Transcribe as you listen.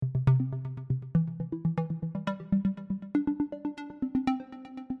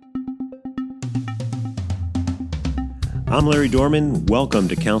I'm Larry Dorman. Welcome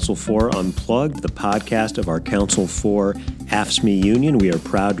to Council 4 Unplugged, the podcast of our Council 4 AFSCME union. We are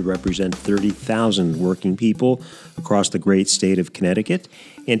proud to represent 30,000 working people across the great state of Connecticut.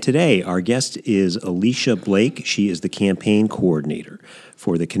 And today, our guest is Alicia Blake. She is the campaign coordinator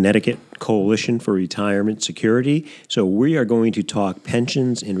for the Connecticut Coalition for Retirement Security. So we are going to talk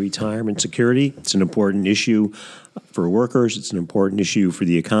pensions and retirement security. It's an important issue for workers. It's an important issue for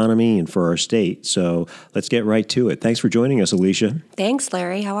the economy and for our state. So let's get right to it. Thanks for joining us, Alicia. Thanks,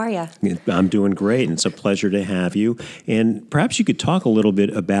 Larry. How are you? I'm doing great, and it's a pleasure to have you. And perhaps you could talk a little bit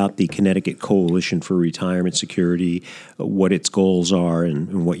about the Connecticut Coalition for Retirement Security, what its goals are,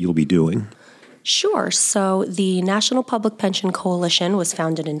 and what you'll be doing. Sure. So the National Public Pension Coalition was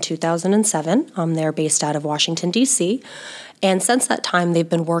founded in 2007. They're based out of Washington, D.C., and since that time, they've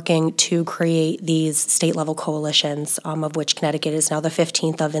been working to create these state-level coalitions, of which Connecticut is now the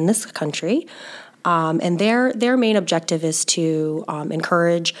 15th of in this country. And their main objective is to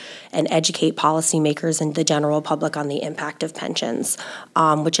encourage and educate policymakers and the general public on the impact of pensions,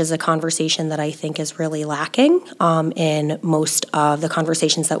 which is a conversation that I think is really lacking in most of the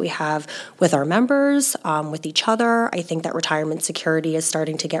conversations that we have with our members, with each other. I think that retirement security is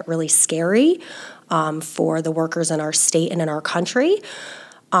starting to get really scary for the workers in our state and in our country.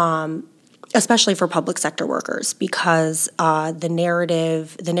 Especially for public sector workers, because the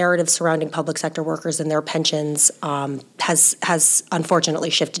narrative surrounding public sector workers and their pensions has unfortunately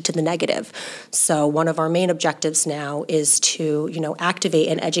shifted to the negative. So one of our main objectives now is to activate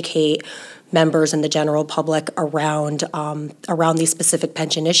and educate members and the general public around these specific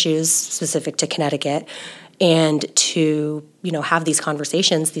pension issues specific to Connecticut, and to have these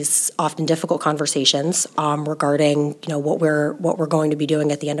conversations, these often difficult conversations regarding what we're going to be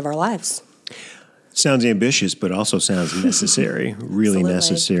doing at the end of our lives. Sounds ambitious, but also sounds necessary, really Absolutely.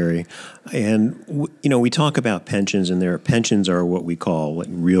 Necessary. And, we talk about pensions, and their pensions are what we call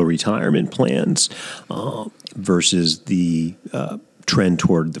real retirement plans versus the trend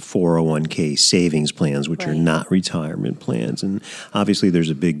toward the 401k savings plans, which are not retirement plans. And obviously there's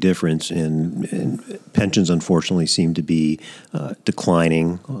a big difference, and pensions unfortunately seem to be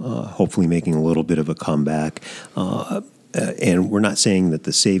declining, hopefully making a little bit of a comeback. And we're not saying that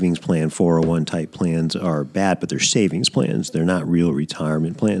the savings plan, 401 type plans are bad, but they're savings plans. They're not real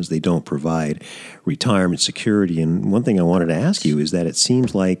retirement plans. They don't provide retirement security. And one thing I wanted to ask you is that it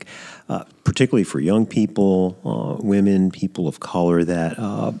seems like, particularly for young people, women, people of color,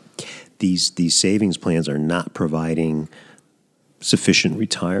 that these savings plans are not providing sufficient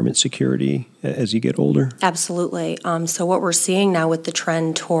retirement security as you get older? Absolutely. So what we're seeing now with the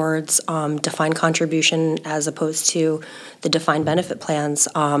trend towards defined contribution as opposed to the defined benefit plans,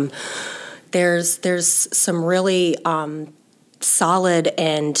 there's some really solid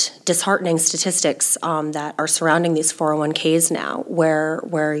and disheartening statistics that are surrounding these 401ks now,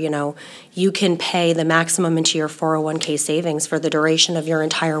 where you can pay the maximum into your 401k savings for the duration of your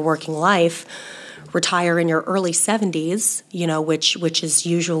entire working life, retire in your early 70s, which is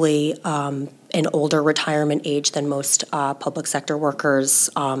usually an older retirement age than most public sector workers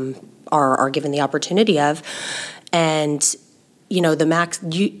are given the opportunity of. And the max,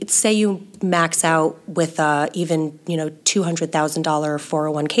 you max out with even $200,000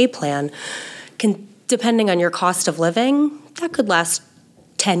 401k plan, depending on your cost of living, that could last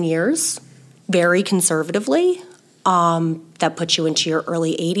 10 years, very conservatively. That puts you into your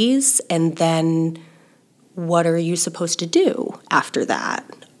early 80s, and then what are you supposed to do after that?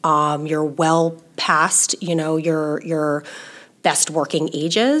 You're well past, your best working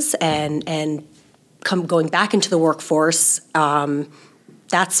ages, and going back into the workforce.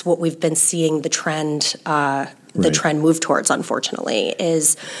 That's what we've been seeing the trend move towards. Unfortunately,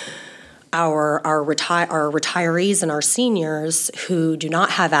 is our retirees and our seniors who do not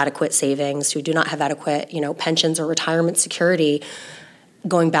have adequate savings, who do not have adequate, pensions or retirement security,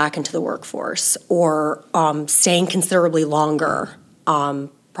 going back into the workforce or staying considerably longer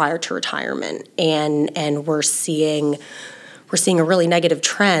prior to retirement, and we're seeing a really negative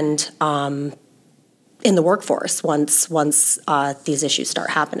trend in the workforce once these issues start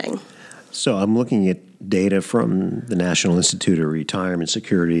happening. So I'm looking at data from the National Institute of Retirement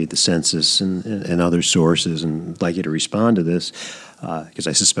Security, the census, and other sources, and I'd like you to respond to this, because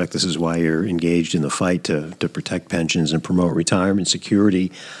I suspect this is why you're engaged in the fight to protect pensions and promote retirement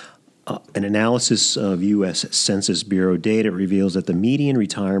security. An analysis of U.S. Census Bureau data reveals that the median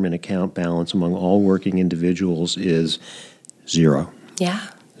retirement account balance among all working individuals is zero. Yeah.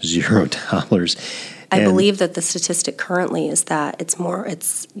 $0. I believe that the statistic currently is that it's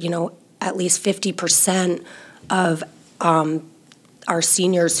at least 50% of our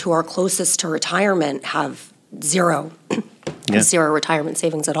seniors who are closest to retirement have zero. Yeah. Zero retirement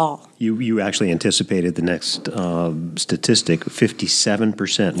savings at all. You actually anticipated the next statistic,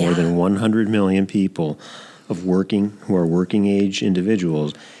 57%, more Yeah. than 100 million people who are working age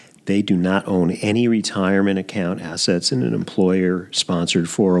individuals. They do not own any retirement account assets in an employer-sponsored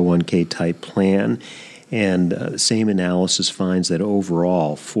 401k type plan. And the same analysis finds that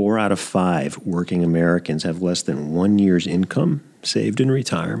overall, 4 out of 5 working Americans have less than 1 year's income saved in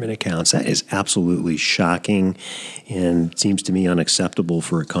retirement accounts. That is absolutely shocking and seems to me unacceptable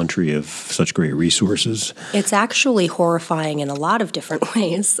for a country of such great resources. It's actually horrifying in a lot of different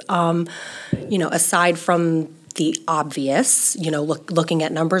ways. Aside from the obvious, looking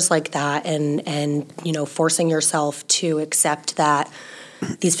at numbers like that and forcing yourself to accept that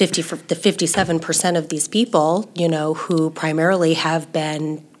the 57% of these people, who primarily have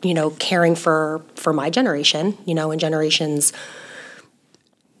been, caring for my generation, and generations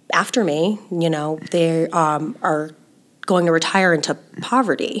after me, they are going to retire into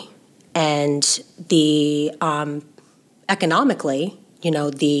poverty. And the economically,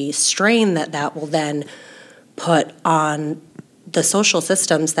 the strain that will then put on the social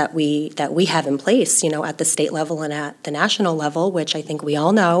systems that we have in place, at the state level and at the national level, which I think we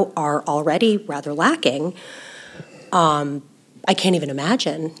all know are already rather lacking. I can't even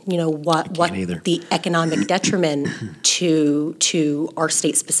imagine, what the economic detriment to our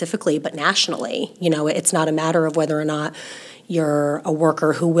state specifically, but nationally. It's not a matter of whether or not you're a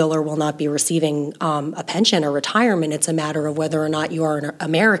worker who will or will not be receiving a pension or retirement. It's a matter of whether or not you are an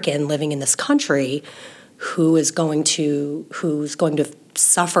American living in this country who's going to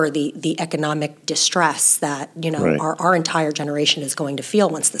suffer the economic distress that Right. our entire generation is going to feel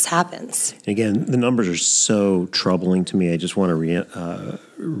once this happens. Again, the numbers are so troubling to me. I just want to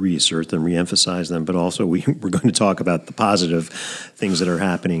reassert them, reemphasize them, but also we're going to talk about the positive things that are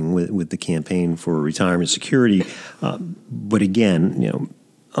happening with the campaign for retirement security. But again,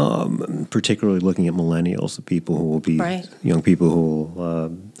 particularly looking at millennials, the people who will be Right. young people who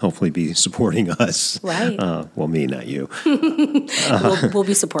will hopefully be supporting us. Right. Well, me, not you. We'll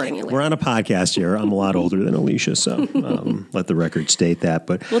be supporting you later. We're on a podcast here. I'm a lot older than Alicia, so let the record state that.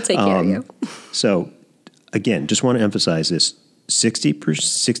 But We'll take care of you. So, again, just want to emphasize this.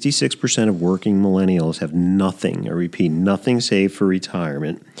 66% of working millennials have nothing, I repeat, nothing saved for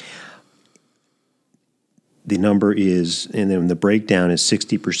retirement. The number is, and then the breakdown is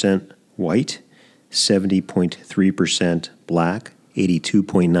 60% white, 70.3% black,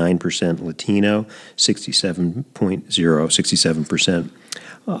 82.9% Latino, 67%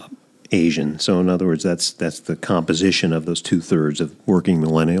 Asian. So in other words, that's the composition of those 2/3 of working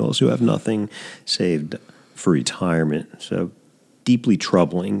millennials who have nothing saved for retirement. So deeply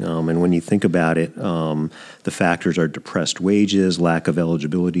troubling. And when you think about it, the factors are depressed wages, lack of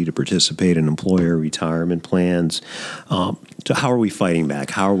eligibility to participate in employer retirement plans. So how are we fighting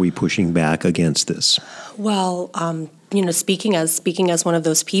back? How are we pushing back against this? Well, speaking as one of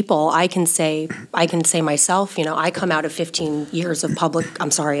those people, I can say myself, I come out of 15 years of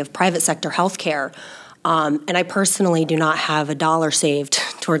private sector healthcare, and I personally do not have a dollar saved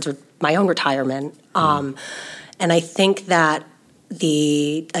towards my own retirement. And I think that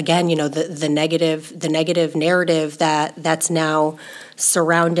the negative narrative that's now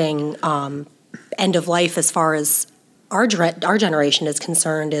surrounding end of life as far as our generation is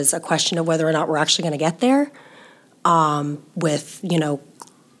concerned is a question of whether or not we're actually going to get there. With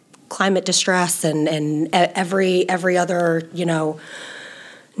climate distress and every other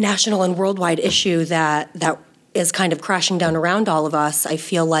national and worldwide issue that is kind of crashing down around all of us, I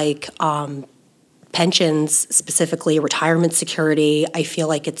feel like pensions, specifically retirement security, I feel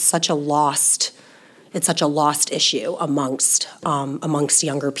like it's such a lost issue amongst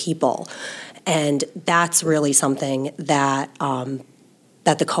younger people, and that's really something that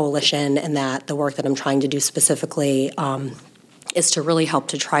that the coalition and that the work that I'm trying to do specifically is to really help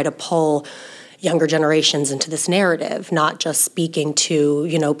to try to pull younger generations into this narrative, not just speaking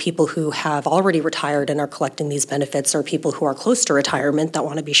to, people who have already retired and are collecting these benefits, or people who are close to retirement that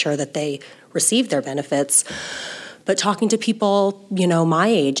want to be sure that they receive their benefits, but talking to people, my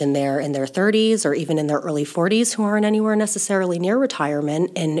age in their 30s or even in their early 40s who aren't anywhere necessarily near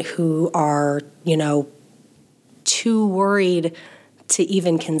retirement and who are, too worried to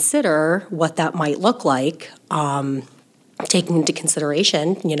even consider what that might look like, taking into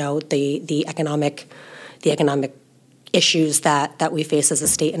consideration, the economic issues that we face as a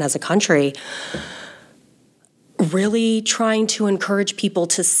state and as a country. Really trying to encourage people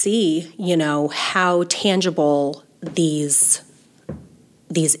to see, how tangible these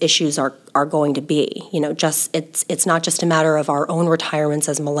issues are going to be. It's not just a matter of our own retirements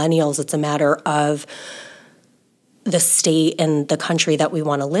as millennials. It's a matter of the state and the country that we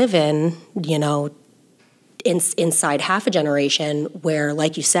want to live in, inside half a generation where,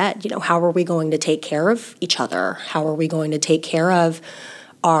 like you said, how are we going to take care of each other? How are we going to take care of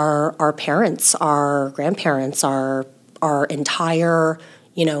our parents, our grandparents, our entire,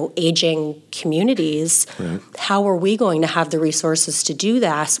 aging communities? Right. How are we going to have the resources to do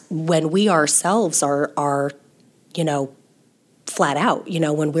that when we ourselves are flat out,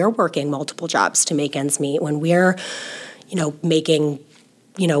 when we're working multiple jobs to make ends meet, when we're, making,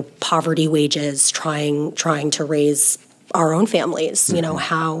 poverty wages, trying to raise our own families,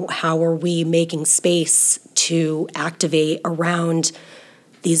 Mm-hmm. how are we making space to activate around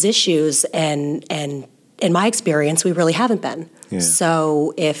these issues? And in my experience, we really haven't been. Yeah.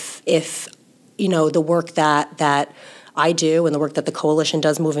 So if the work that I do and the work that the coalition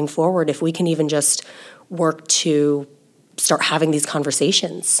does moving forward, if we can even just work to start having these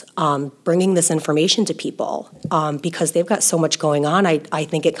conversations, bringing this information to people, because they've got so much going on. I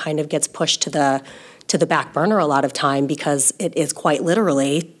think it kind of gets pushed to the back burner a lot of time because it is quite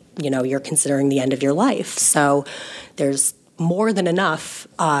literally, you're considering the end of your life. So there's more than enough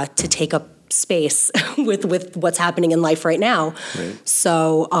to take up space with what's happening in life right now. Right.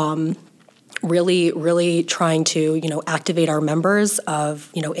 So really, really trying to, activate our members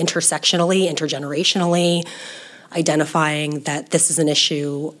of, intersectionally, intergenerationally, identifying that this is an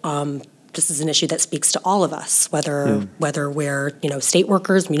issue. This is an issue that speaks to all of us, whether we're state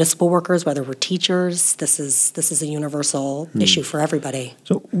workers, municipal workers, whether we're teachers. This is a universal issue for everybody.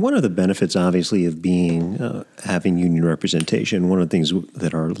 So one of the benefits, obviously, of being having union representation, one of the things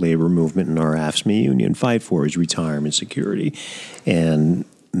that our labor movement and our AFSCME union fight for is retirement security, and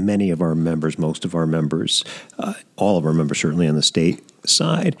many of our members, most of our members, all of our members, certainly on the state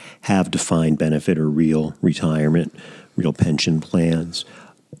side, have defined benefit or real retirement, real pension plans.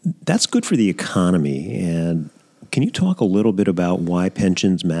 That's good for the economy. And can you talk a little bit about why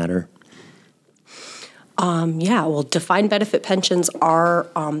pensions matter? Well, defined benefit pensions are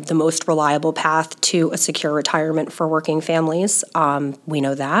the most reliable path to a secure retirement for working families. We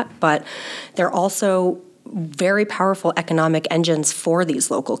know that, but they're also very powerful economic engines for these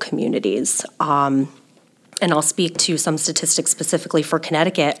local communities. And I'll speak to some statistics specifically for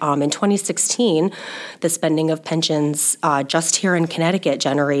Connecticut. In 2016, the spending of pensions just here in Connecticut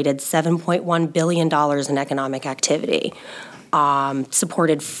generated $7.1 billion in economic activity,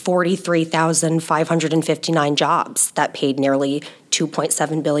 supported 43,559 jobs that paid nearly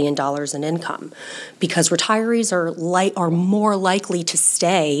 $2.7 billion in income, because retirees are more likely to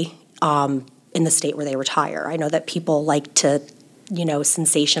stay in the state where they retire. I know that people like to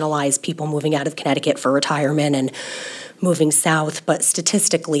sensationalize people moving out of Connecticut for retirement and moving south, but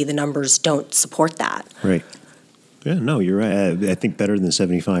statistically, the numbers don't support that. Right. Yeah, no, you're right. I think better than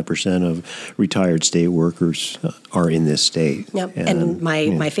 75% of retired state workers are in this state. Yep. And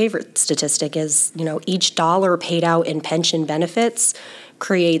my favorite statistic is, each dollar paid out in pension benefits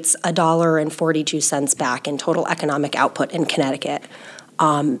creates $1.42 back in total economic output in Connecticut.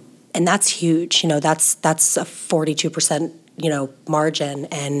 And that's huge. That's a 42%, margin.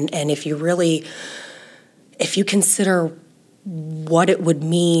 And if you consider what it would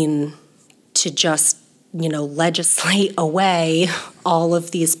mean to just, legislate away all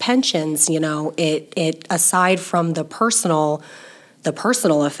of these pensions, it aside from the personal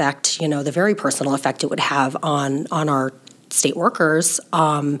effect, the very personal effect it would have on our state workers,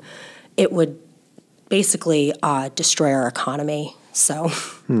 it would basically destroy our economy. So,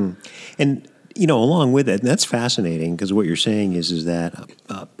 And along with it, and that's fascinating because what you're saying is that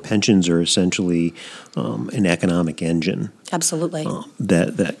pensions are essentially an economic engine. absolutely,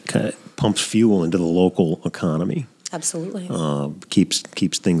 That kind of pumps fuel into the local economy. absolutely.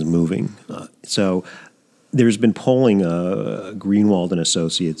 Keeps things moving. So there's been polling. Greenwald and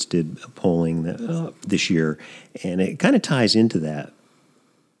Associates did polling this year, and it kind of ties into that.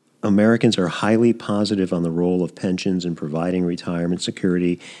 Americans are highly positive on the role of pensions in providing retirement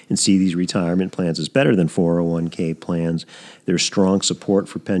security and see these retirement plans as better than 401k plans. There's strong support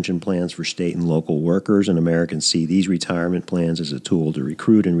for pension plans for state and local workers, and Americans see these retirement plans as a tool to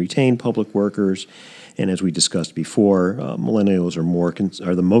recruit and retain public workers. And as we discussed before, millennials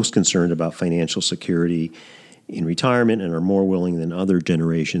are the most concerned about financial security in retirement and are more willing than other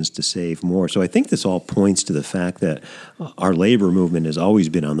generations to save more. So I think this all points to the fact that our labor movement has always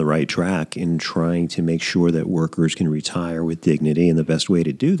been on the right track in trying to make sure that workers can retire with dignity, and the best way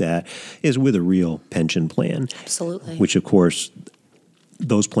to do that is with a real pension plan. Absolutely. Which, of course,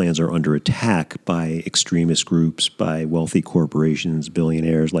 those plans are under attack by extremist groups, by wealthy corporations,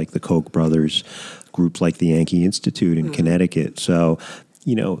 billionaires like the Koch brothers, groups like the Yankee Institute in Connecticut. So,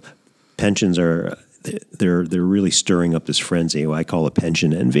 pensions are they're really stirring up this frenzy. I call it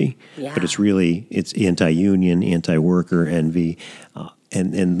pension envy, Yeah. but it's anti-union, anti-worker envy.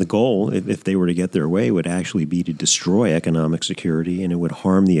 And the goal, if they were to get their way, would actually be to destroy economic security, and it would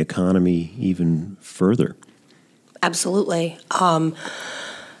harm the economy even further. Absolutely.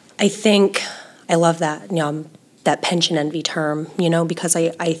 I think I love that that pension envy term, because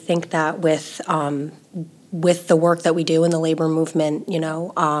I think that with the work that we do in the labor movement,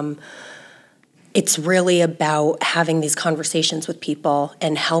 it's really about having these conversations with people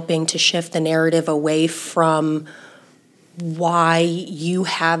and helping to shift the narrative away from why you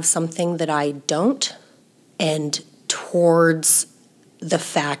have something that I don't, and towards the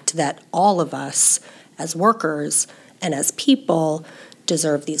fact that all of us as workers and as people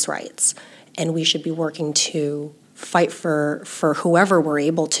deserve these rights. And we should be working to fight for whoever we're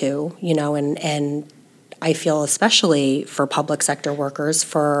able to, and I feel especially for public sector workers,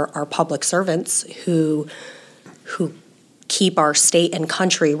 for our public servants who keep our state and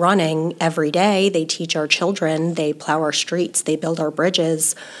country running every day. They teach our children, they plow our streets, they build our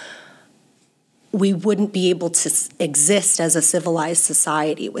bridges. We wouldn't be able to exist as a civilized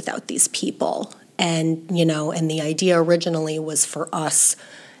society without these people. And, and the idea originally was for us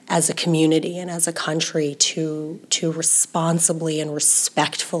as a community and as a country to responsibly and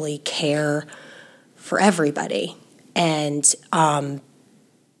respectfully care for everybody. And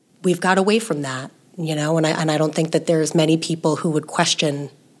we've got away from that. And I don't think that there's many people who would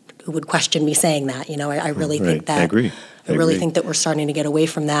question me saying that. I really think that I agree. I really think that we're starting to get away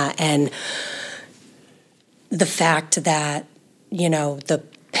from that, and the fact that the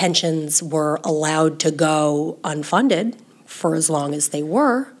pensions were allowed to go unfunded for as long as they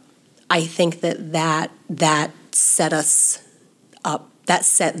were, I think that set us up. That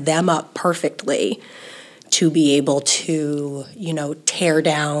set them up perfectly to be able to tear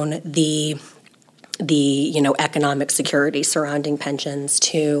down the economic security surrounding pensions,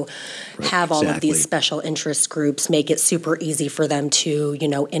 to have all of these special interest groups make it super easy for them to,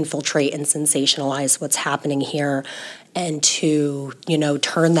 infiltrate and sensationalize what's happening here, and to,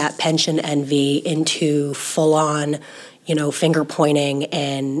 turn that pension envy into full-on, finger pointing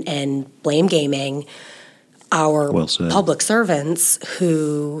and blame gaming our public servants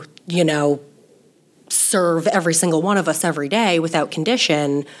who, serve every single one of us every day without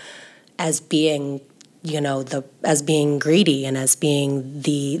condition, as being as being greedy and as being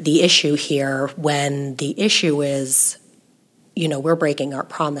the issue here, when the issue is, we're breaking our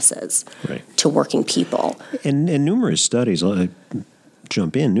promises to working people. And numerous studies,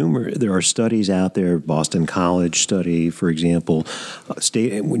 jump in, there are studies out there, Boston College study, for example,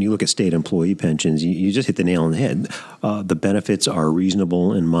 when you look at state employee pensions, you just hit the nail on the head. The benefits are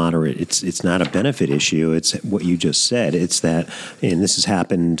reasonable and moderate. It's not a benefit issue. It's what you just said. It's that, and this has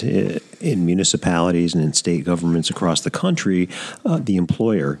happened in municipalities and in state governments across the country, the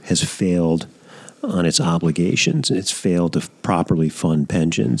employer has failed on its obligations. It's failed to properly fund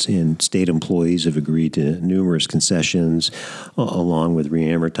pensions, and state employees have agreed to numerous concessions, along with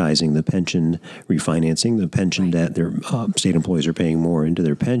reamortizing the pension, refinancing the pension debt. Their state employees are paying more into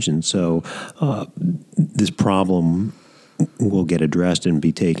their pension. So this problem will get addressed and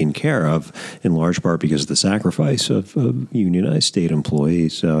be taken care of, in large part because of the sacrifice of unionized state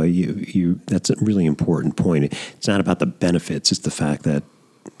employees. So that's a really important point. It's not about the benefits. It's the fact that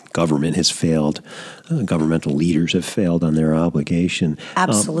government has failed, governmental leaders have failed on their obligation.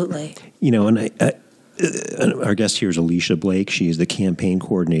 Absolutely. And our guest here is Alicia Blake. She is the campaign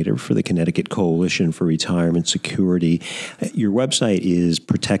coordinator for the Connecticut Coalition for Retirement Security. Your website is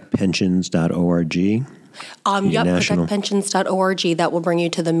protectpensions.org. Protectpensions.org. That will bring you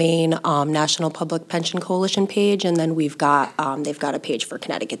to the main National Public Pension Coalition page, and then they've got a page for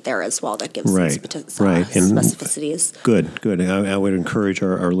Connecticut there as well that gives specificities. Good. I would encourage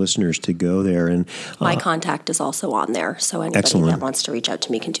our listeners to go there. And my contact is also on there, so anybody that wants to reach out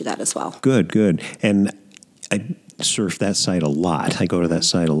to me can do that as well. Good. And I surf that site a lot. I go to that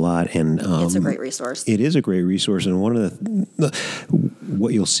site a lot, and it's a great resource. It is a great resource, and one of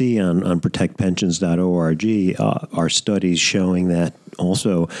what you'll see on protectpensions.org are studies showing that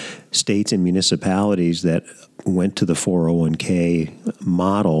also states and municipalities that went to the 401k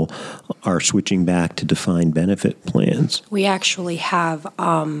model are switching back to defined benefit plans. We actually have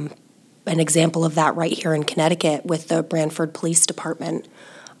an example of that right here in Connecticut with the Branford Police Department.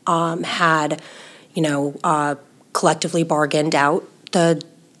 Had collectively bargained out the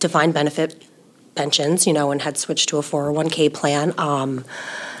defined benefit pensions, and had switched to a 401k plan,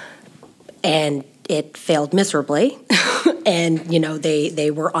 and it failed miserably. And,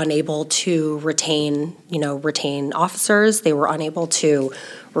 they were unable to retain officers. They were unable to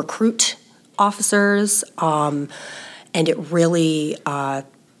recruit officers, and it really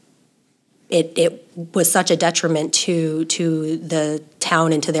it was such a detriment to the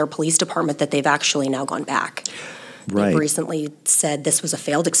town and to their police department that they've actually now gone back. Right. They've recently said this was a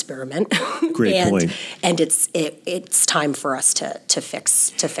failed experiment. Great point. And it's time for us to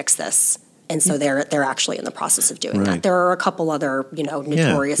fix this. And so they're actually in the process of doing that. There are a couple other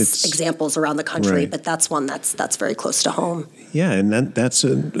notorious examples around the country, but that's one that's very close to home. Yeah, and that's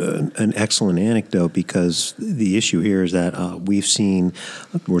an excellent anecdote, because the issue here is that we've seen,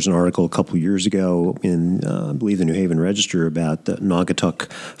 there was an article a couple years ago in, I believe, the New Haven Register about the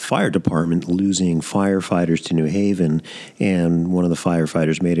Naugatuck Fire Department losing firefighters to New Haven, and one of the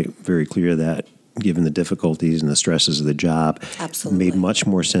firefighters made it very clear that, given the difficulties and the stresses of the job, Absolutely. It made much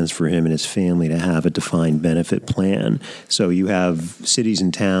more sense for him and his family to have a defined benefit plan. So you have cities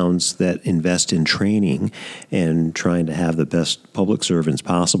and towns that invest in training and trying to have the best public servants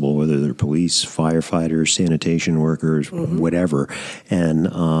possible, whether they're police, firefighters, sanitation workers, whatever. And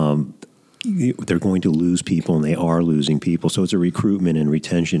they're going to lose people, and they are losing people. So it's a recruitment and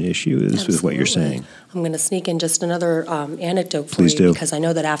retention issue, is what you're saying. I'm going to sneak in just another anecdote for Please you, do. because I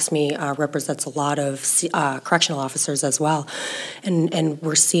know that AFSCME represents a lot of correctional officers as well, and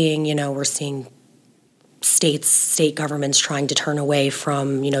we're seeing state governments trying to turn away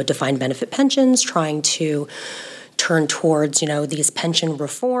from defined benefit pensions, trying to turn towards these pension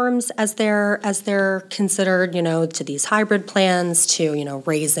reforms as they're considered, to these hybrid plans, to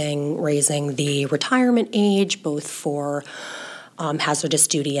raising the retirement age both for hazardous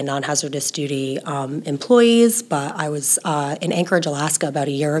duty and non-hazardous duty employees. But I was in Anchorage, Alaska about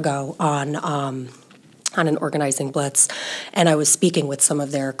a year ago on an organizing blitz, and I was speaking with some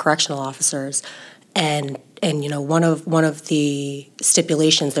of their correctional officers, and one of the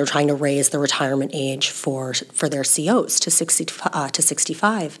stipulations, they're trying to raise the retirement age for their COs to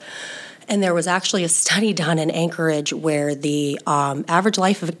 65. And there was actually a study done in Anchorage where the average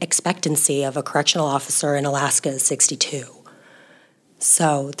life expectancy of a correctional officer in Alaska is 62.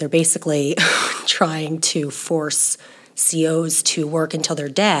 So they're basically trying to force COs to work until they're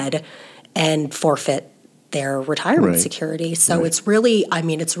dead and forfeit their retirement security. So it's really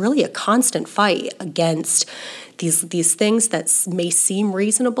a constant fight against these things that may seem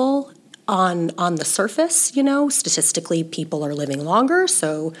reasonable on the surface. Statistically, people are living longer,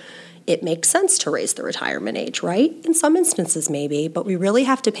 so it makes sense to raise the retirement age, right? In some instances, maybe, but we really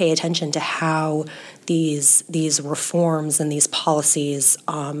have to pay attention to how these reforms and these policies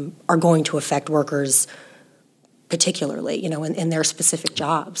are going to affect workers, particularly, in their specific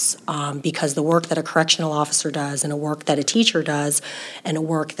jobs, because the work that a correctional officer does, and a work that a teacher does, and a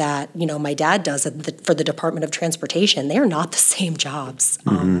work that my dad does for the Department of Transportation, they are not the same jobs,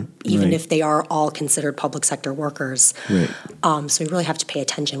 even if they are all considered public sector workers. So we really have to pay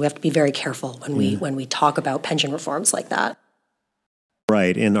attention. We have to be very careful when we talk about pension reforms like that.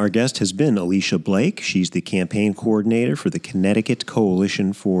 Right, and our guest has been Alicia Blake. She's the campaign coordinator for the Connecticut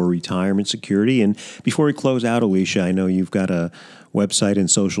Coalition for Retirement Security. And before we close out, Alicia, I know you've got a website and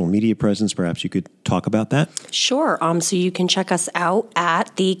social media presence. Perhaps you could talk about that? Sure. So you can check us out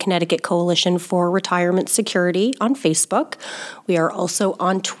at the Connecticut Coalition for Retirement Security on Facebook. We are also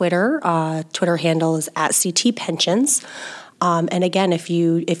on Twitter. Twitter handle is @CTPensions. And again, if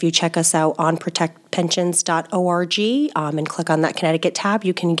you check us out on protectpensions.org and click on that Connecticut tab,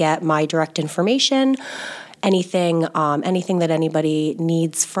 you can get my direct information, anything that anybody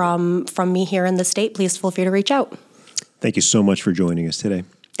needs from me here in the state. Please feel free to reach out. Thank you so much for joining us today.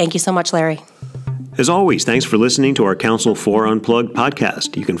 Thank you so much, Larry. As always, thanks for listening to our Council 4 Unplugged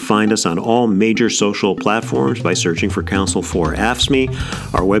podcast. You can find us on all major social platforms by searching for Council 4 AFSCME.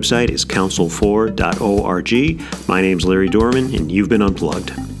 Our website is council4.org. My name's Larry Dorman, and you've been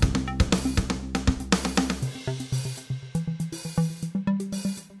unplugged.